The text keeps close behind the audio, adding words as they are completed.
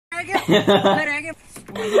Hey,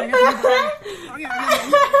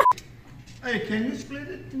 can you split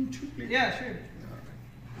it in two, please? Yeah, sure.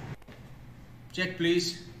 Check, please.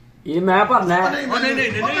 ये मैं भरना है।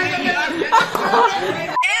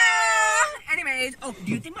 Anyways, oh,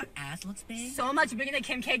 do you think my ass looks big? So much bigger than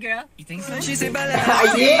Kim K, girl. You think so? She said,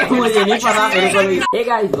 ये मुझे नहीं पता मेरे को भी। Hey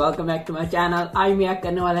guys, welcome back to my channel. आज मैं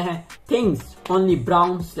करने वाले हैं things only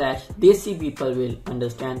brown/desi people will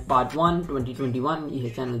understand part 1 2021। ये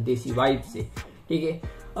चैनल देसी वाइब से, ठीक है।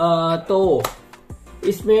 तो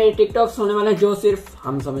इसमें टिकटॉक्स होने वाले जो सिर्फ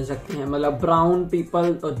हम समझ सकते हैं, मतलब ब्राउन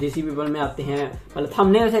पीपल और देसी पीपल में आते हैं। मतलब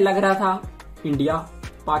थंबनेल से लग रहा था इंडिया,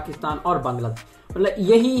 पाकिस्तान और बांग्लादेश, मतलब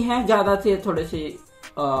यही है, ज्यादा से थोड़े से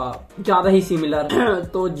ज्यादा ही सिमिलर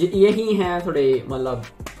तो यही है थोड़े, मतलब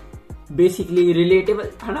बेसिकली रिलेटेबल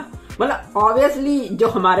है ना। मतलब ऑब्वियसली जो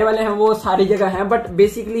हमारे वाले हैं वो सारी जगह हैं, बट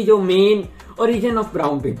बेसिकली जो main origin of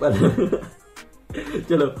brown people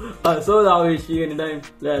चलो so now we see any time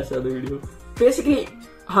let's start the video. Basically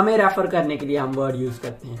हमें रेफर करने के लिए हम वर्ड यूज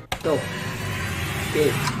करते हैं, तो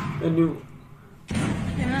न्यू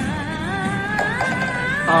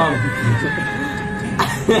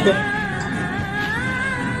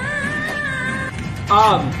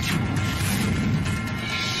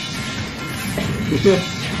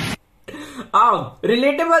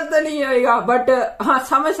रिलेटेबल तो नहीं होगा, बट हाँ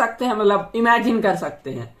समझ सकते हैं, मतलब इमेजिन कर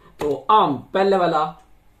सकते हैं। तो पहले वाला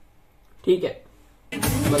ठीक है,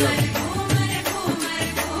 मतलब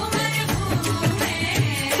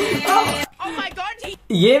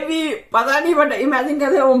ये भी पता नहीं, बट इमेजिन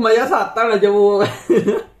करते हैं वो मजा सा आता है ना जब वो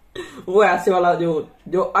वो ऐसे वाला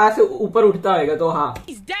जो ऐसे ऊपर उठता होगा, तो हाँ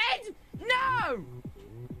no!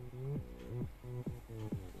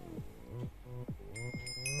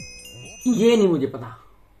 ये नहीं मुझे पता,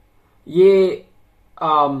 ये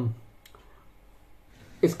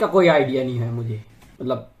इसका कोई आइडिया नहीं है मुझे,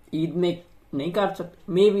 मतलब ईद में नहीं कर सकते,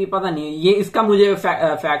 मे भी पता नहीं, ये इसका मुझे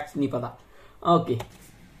फैक्ट्स नहीं पता। Okay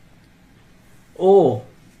O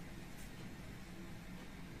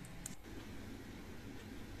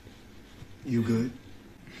You good?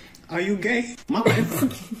 Are you gay? My bad.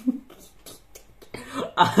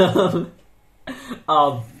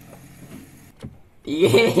 ये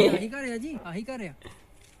आही कर रहा जी, आही कर रहा।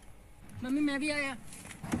 मम्मी मैं भी आया,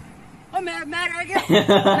 और मैं रह गया,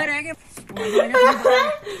 मैं रह गया।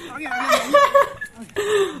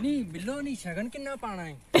 नहीं बिल्लो नहीं, शगन किन्ना पाना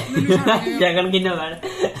है, शगन किन्ना पाना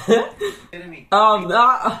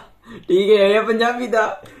ठीक है, ये पंजाबी था,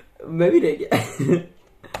 मैं भी रह गया।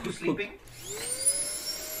 You sleeping?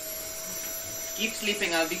 Keep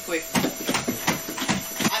sleeping, I'll be quick.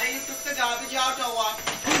 Are you took the garbage out or what?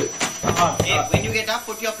 Hey, when you get up,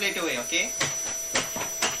 put your plate away, okay?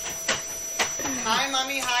 Hi,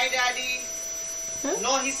 mommy. Hi, daddy.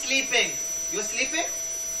 No, he's sleeping. You're sleeping?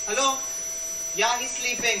 Hello? Yeah, he's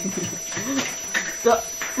sleeping. तो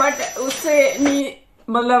but उससे नहीं,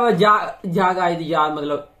 मतलब जाग आई थी यार,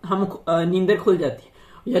 मतलब हम नींदर खुल जाती है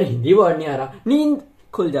यार, हिंदी वर्ड नहीं आ रहा, नींद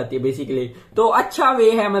खुल जाती है बेसिकली, तो अच्छा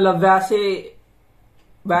वे है, मतलब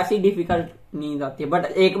वैसे डिफिकल्ट नींद आती है। बट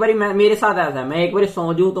एक बारी मेरे साथ ऐसा है, मैं एक बारी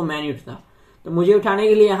सो जाऊं तो मैं नहीं उठता, तो मुझे उठाने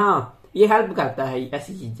के लिए हाँ ये हेल्प करता है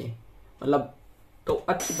ऐसी चीजें, मतलब तो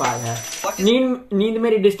अच्छी बात है। नींद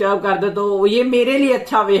मेरी डिस्टर्ब कर दे तो ये मेरे लिए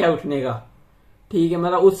अच्छा वे है उठने का, ठीक है,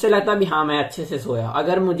 मतलब उससे लगता भी हाँ मैं अच्छे से सोया।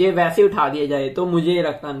 अगर मुझे वैसे उठा दिया जाए तो मुझे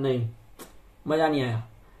लगता नहीं, मजा नहीं आया,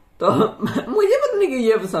 तो मुझे पता नहीं कि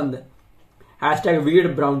ये पसंद है।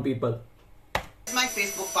 #weird brown people. My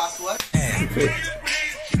Facebook password.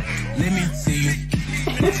 Let me see you.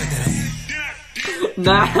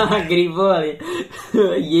 ना गरीबों वाले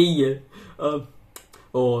यही है।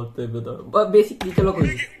 ओ तो बताओ बेसिकली, चलो कोई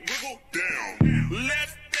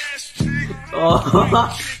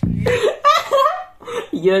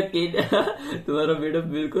ये किड तुम्हारा बेटा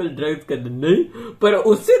बिल्कुल ड्रग्स कर नहीं, पर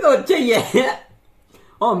उससे तो अच्छा ही है।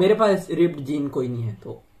 ओ मेरे पास रिप्ड जीन कोई नहीं है,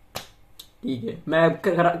 तो ठीक है, मैं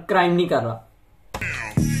क्राइम नहीं कर रहा,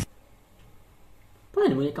 पता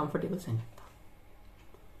नहीं मुझे कंफर्टेबल से नहीं लगता।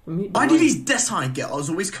 Why do these desi girls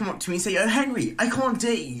always come up to me and say, "Oh Henry, I can't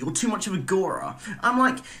date you. You're too much of a gora." I'm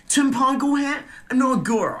like, Tumpago here? I'm not a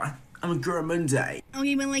gora. I'm a gora Monday.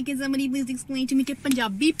 Okay, but like, can somebody please explain to me कि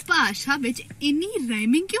पंजाबी भाषा विच इन्नी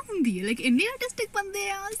rhyming क्यों होंदी है? Like, इन्ने artistic बंदे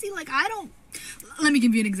हैं, honestly, like I don't. Let me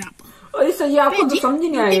give you an example. अरे सही, आपको तो समझ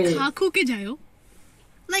नहीं आए। खा खू के जाओ,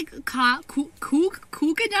 like खा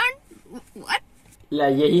खू के जान, what? ला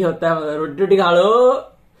यही होता है, रोटी खा लो,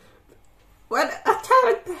 अच्छा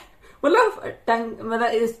लगता है, मतलब टंग,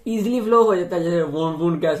 मतलब इजीली फ्लो हो जाता है, जैसे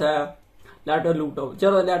वोन कैसा है, लाटो लूटो,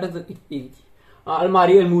 चलो लाटो तो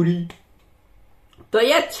अलमारी अलमूरी तो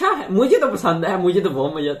ये अच्छा है, मुझे तो पसंद है, मुझे तो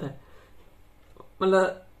बहुत मजा आता है।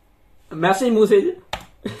 मतलब मैसेज मुसेज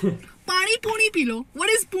पानी पूनी पी लो। What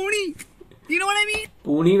is पूनी? You know what I mean?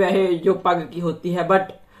 पूनी वैसे जो पग की होती है, बट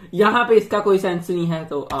यहाँ पे इसका कोई सेंस नहीं है।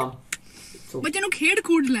 तो बच्चे लोग खेड़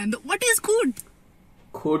कूद लें। What is कूद?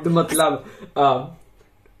 खुद मतलब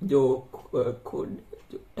जो खुद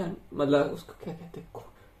मतलब उसको क्या कहते हैं,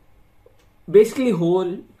 बेसिकली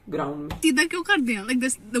होल ग्राउंड में। सीधा क्यों कर दिया? Like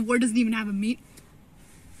this, the word doesn't even have a meaning.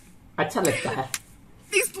 अच्छा लगता है।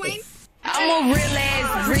 Explain. I'm a real ass,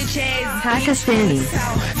 rich ass, Pakistani.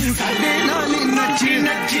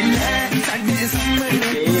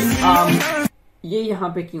 ये यहाँ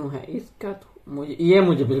पे क्यों है इसका तो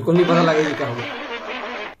मुझे बिल्कुल नहीं पता लगेगा क्या होगा।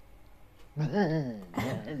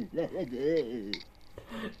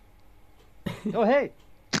 Oh hey.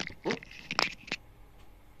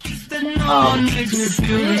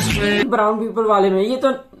 ब्राउन पीपल वाले में ये तो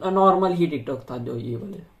नॉर्मल ही टिकटॉक था जो ये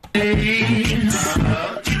वाले।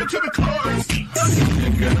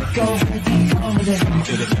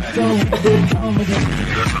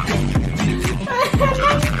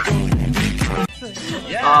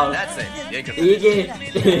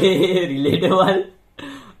 ये रिलेटेबल।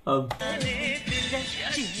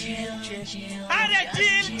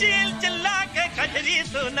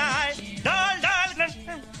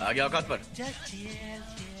 आ गया औकात पर।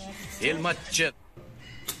 हिल मत चित।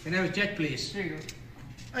 Can I have a check, please? Here you go.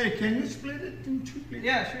 Hey, can you split it in two, please?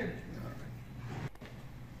 Yeah, sure.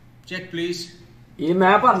 Check, please. ये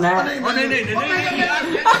मैं भरना है।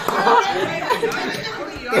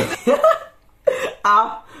 आप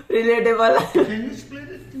relatable. Can you split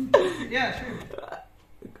it in two? Yeah, sure.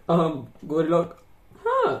 Gorilla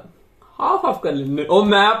हाँ half कर लेने। ओ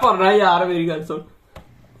मैं भरना है यार, मेरी गल सुन।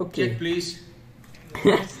 Okay Check, please.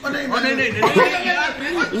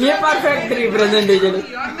 ये परफेक्ट रिप्रेजेंटेशन।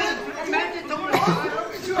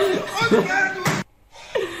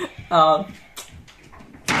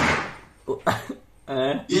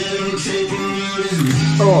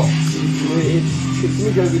 इतनी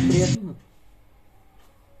जल्दी क्रिएट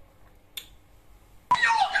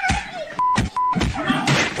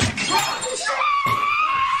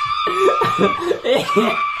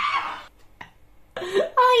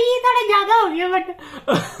ये थोड़ा ज्यादा हो गया बट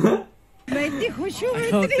मैं इतनी खुश हूँ।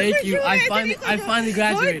 Oh, thank you. I finally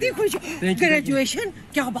graduated. Thank you. Graduation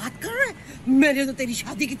क्या बात कर रहे हैं? मैंने तो तेरी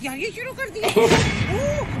शादी की तैयारियां शुरू कर दी।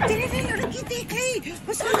 तेरे लिए लड़की देख ली,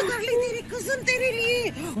 पसंद कर ली तेरी कजन तेरे लिए।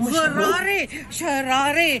 शरारे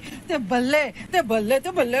शरारे ते बल्ले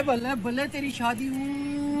बल्ले तेरी शादी।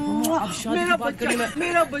 अब शादी की बात करें ना।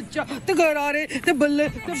 मेरा बच्चा ते गरारे ते बल्ले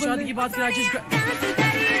शादी की बात करें।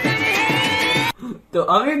 तो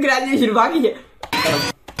अभी ग्रेजुएशन बाकी है।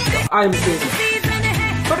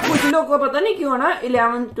 पर कुछ लोग को पता नहीं क्यों ना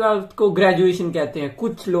 11th 12th को ग्रेजुएशन कहते हैं।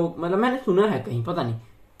 कुछ लोग मतलब मैंने सुना है कहीं, पता नहीं।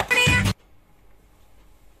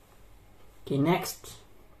 Okay, next.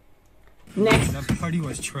 That party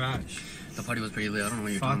was trash. The party was pretty lit. I don't know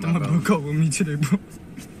what you're talking Fatima about, bro. broke up with me today, bro.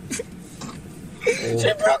 She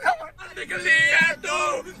broke up with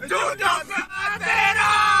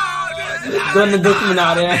दोनों दुख मना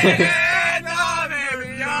रहे हैं।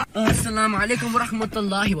 Assalamu alaikum wa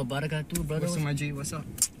rahmatullahi wa barakatuh, brother. What's up, my G? What's up?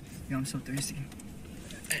 Yo, I'm so thirsty.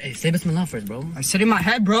 Hey, say Bismillah first, bro. I sit in my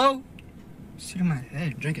head, bro. Sit in my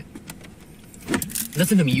head. Drink it.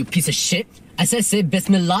 Listen to me, you piece of shit. I said say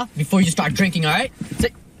Bismillah before you start drinking, alright?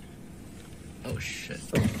 Say. Oh shit.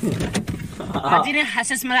 I didn't have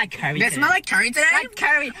to smell like curry. It smell like curry today? Like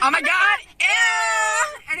curry. Oh my god! Ew!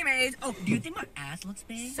 Anyways, oh, Do you think my ass looks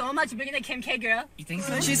big? so much bigger than Kim K, girl. You think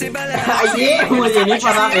so? She said, Bella. ये मुझे नहीं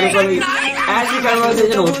पता, मेरे को भी ऐसी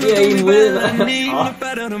conversation होती है ही मुझे।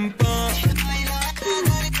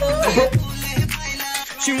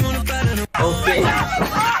 ओके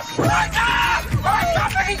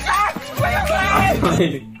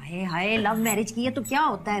हाय हाय, लव मैरिज की है तो क्या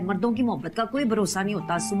होता है? मर्दों की मोहब्बत का कोई भरोसा नहीं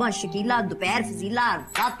होता। सुबह शकीला, दोपहर फजीला,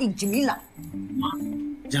 रात जमीला।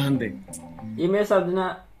 जान दे। ये मेरे साथ ना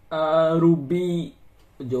रूबी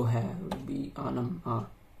जो है, रूबी आनम, हाँ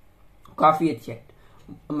काफी अच्छी एक्ट।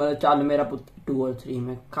 मतलब चालू मेरा पुत्र 2 और 3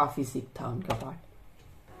 में काफी सीख था उनका part.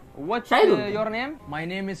 What's your name? My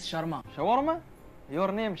name is Sharma. Shawarma?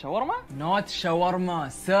 Your name Shawarma? Not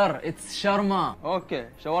shawarma, sir. It's Sharma. Okay,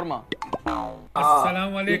 Shawarma.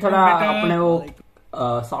 Assalamu ये alaikum, थोड़ा beta. अपने वो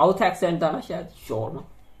साउथ एक्सेंट था ना शायद। Sharma.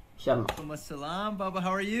 Assalam, Baba.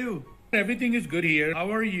 How are you? Everything is good here. How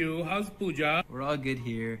are you? How's Pooja? We're all good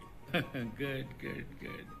here. Good.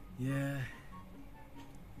 Yeah.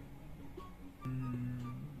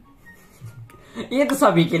 ये तो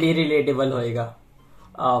सभी के लिए रिलेटेबल होएगा।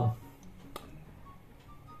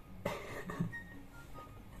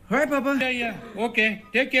 All right, Papa. Yeah. Okay.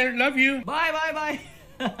 Take care. Love you. Bye.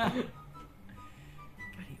 God,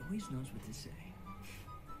 he always knows what to say.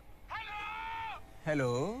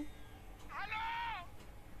 Hello.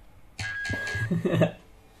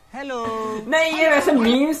 Hello. नहीं ये वैसे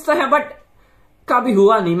memes तो है बट कभी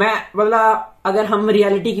हुआ नहीं। मैं मतलब अगर हम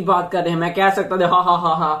रियलिटी की बात कर रहे हैं मैं कह सकता था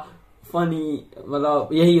हा फनी मतलब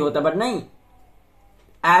यही होता बट नहीं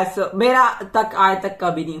ऐसा मेरा तक आज तक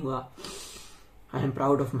कभी नहीं हुआ। I am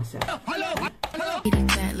proud of my self.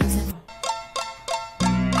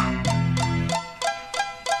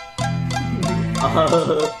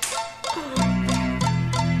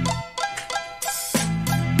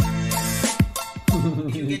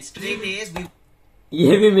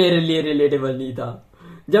 ये भी मेरे लिए रिलेटेबल नहीं था।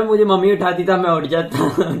 जब मुझे मम्मी उठाती था मैं उठ जाता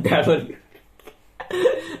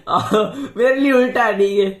मेरे लिए उल्टा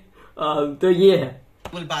नहीं है। तो ये है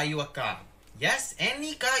Will buy you a car. Yes, any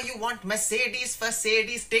car you want. Mercedes,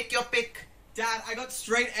 Mercedes, take your pick. Dad, I got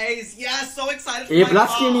straight A's. Yeah, so excited for ये my प्लस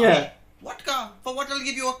car. क्यों नहीं है? What car? For what I'll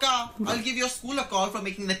give you a car? I'll give your school a call for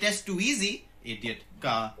making the test too easy. Idiot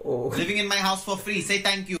car. Oh. Living in my house for free. Say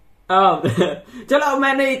thank you. चलो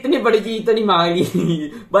मैंने इतनी बड़ी चीज तो नहीं मांगी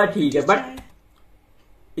but ठीक है। बट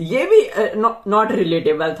ये भी नॉट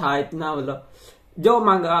रिलेटेबल था इतना मतलब जो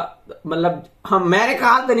मांगा मतलब हम मैंने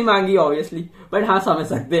कहा तो नहीं मांगी ऑब्वियसली बट हाँ समझ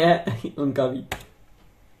सकते हैं उनका भी।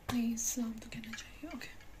 नहीं सलाम तो कहना चाहिए। ओके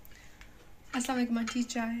अस्सलाम वालेकुम आंटी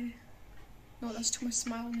चाय। No that's too much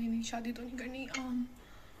smile. नहीं शादी तो नहीं करनी।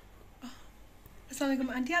 अस्सलाम वालेकुम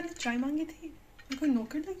आंटी आपने चाय मांगी थी? कोई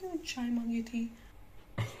नौकर लगी हो चाय मांगी थी?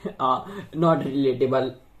 Not relatable.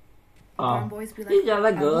 ये ज्यादा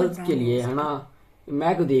गर्ल्स के लिए है ना।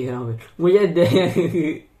 मैं को देख रहा हूँ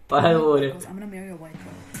मुझे पर वो रे I'm gonna marry a white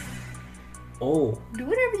girl. Oh. Do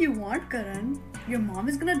whatever you want, Karan. Your mom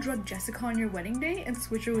is gonna drug Jessica on your wedding day and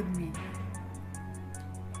switch her with me.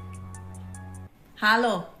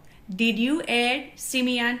 Hello. Did you add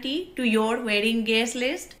Simi Auntie to your wedding guest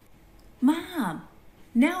list? Mom,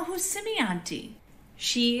 now who's Simi Auntie?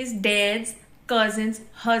 She is Dad's cousin's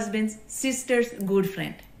husband's sister's good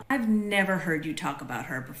friend. I've never heard you talk about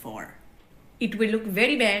her before. It will look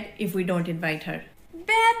very bad if we don't invite her.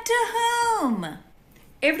 Bad to whom?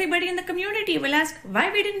 Everybody in the community will ask why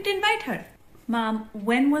we didn't invite her. Mom,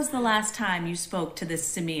 when was the last time you spoke to this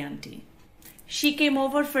Simi auntie? She came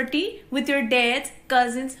over for tea with your dad's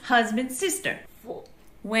cousin's husband's sister.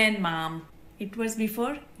 When, Mom? It was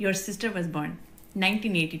before your sister was born.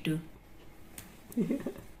 1982.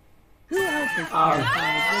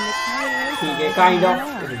 ठीक है kind of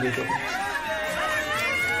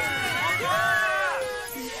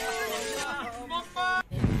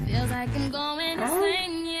Like I'm going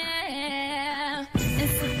insane, yeah.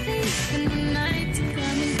 It's a thief in the night to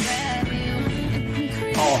come and grab you. It can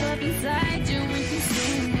creep up inside you and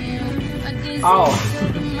consume you. A disease of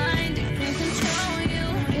the mind, it can control you.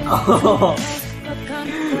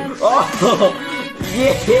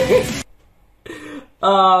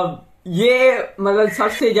 ये मतलब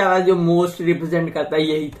सबसे ज्यादा जो most represent करता है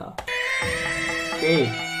यही था।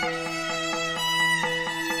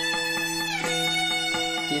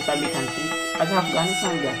 सभी कंट्री अच्छा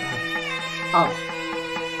अफगानिस्तान गया था।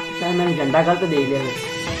 शायद मैंने झंडा गलत देख लिया।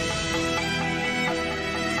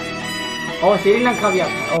 और श्रीलंका भी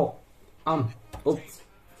आता है।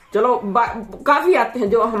 चलो काफी आते हैं।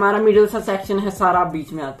 जो हमारा मिडिल सा सेक्शन है सारा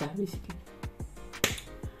बीच में आता है बेसिकली।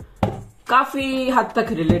 काफी हद तक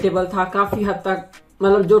रिलेटेबल था। काफी हद तक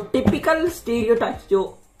मतलब जो टिपिकल स्टीरियोटाइप्स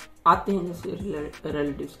जो आते हैं जैसे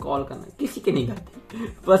रिलेटिव्स कॉल करना किसी के नहीं करते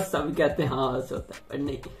बस सभी कहते हैं हाँ ऐसा होता है बट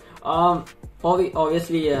नहीं।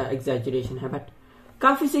 ऑब्वियसली एग्जैजरेशन है बट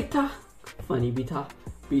काफी सिक था फनी भी था।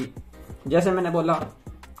 जैसे मैंने बोला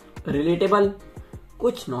रिलेटेबल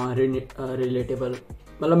कुछ नॉन रिलेटेबल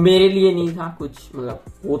मतलब मेरे लिए नहीं था कुछ मतलब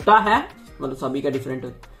होता है मतलब सभी का डिफरेंट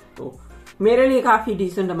होता तो मेरे लिए काफी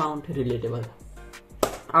डिसेंट अमाउंट रिलेटेबल था।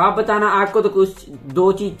 आप बताना आपको तो कुछ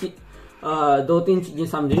दो तीन चीजें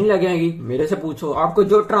समझ नहीं लगेगी मेरे से पूछो। आपको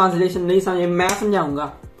जो ट्रांसलेशन नहीं समझे मैं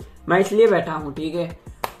समझाऊंगा। मैं इसलिए बैठा हूं ठीक है।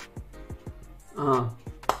 हाँ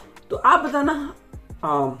तो आप बताना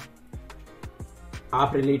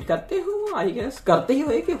आप रिलेट करते हो आई गेस करते ही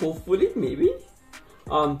हो कि hopefully may be.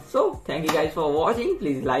 So thank you guys for watching.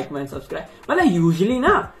 Please like and subscribe. मतलब यूजुअली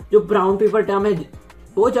ना जो ब्राउन पेपर टर्म है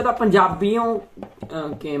वो ज्यादा पंजाबियों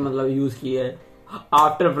के मतलब यूज किए है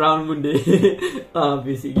आफ्टर ब्राउन मुंडे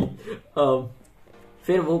बेसिकली।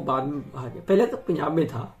 फिर वो बाद में आ गया। पहले तो पंजाब में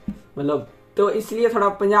था मतलब तो इसलिए थोड़ा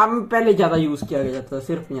पंजाब में पहले ज्यादा यूज किया गया था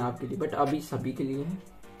सिर्फ पंजाब के लिए बट अभी सभी के लिए है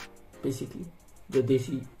बेसिकली। जो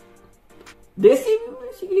देसी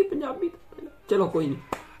बेसिकली पंजाबी था। चलो कोई नहीं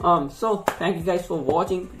So thank you guys for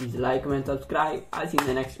watching. Please like, comment, subscribe. I'll see you in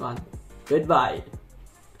the next one. Goodbye.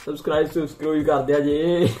 Subscribe कर दिया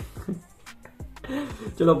जी.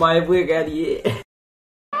 चलो बाय बाय कह दिए.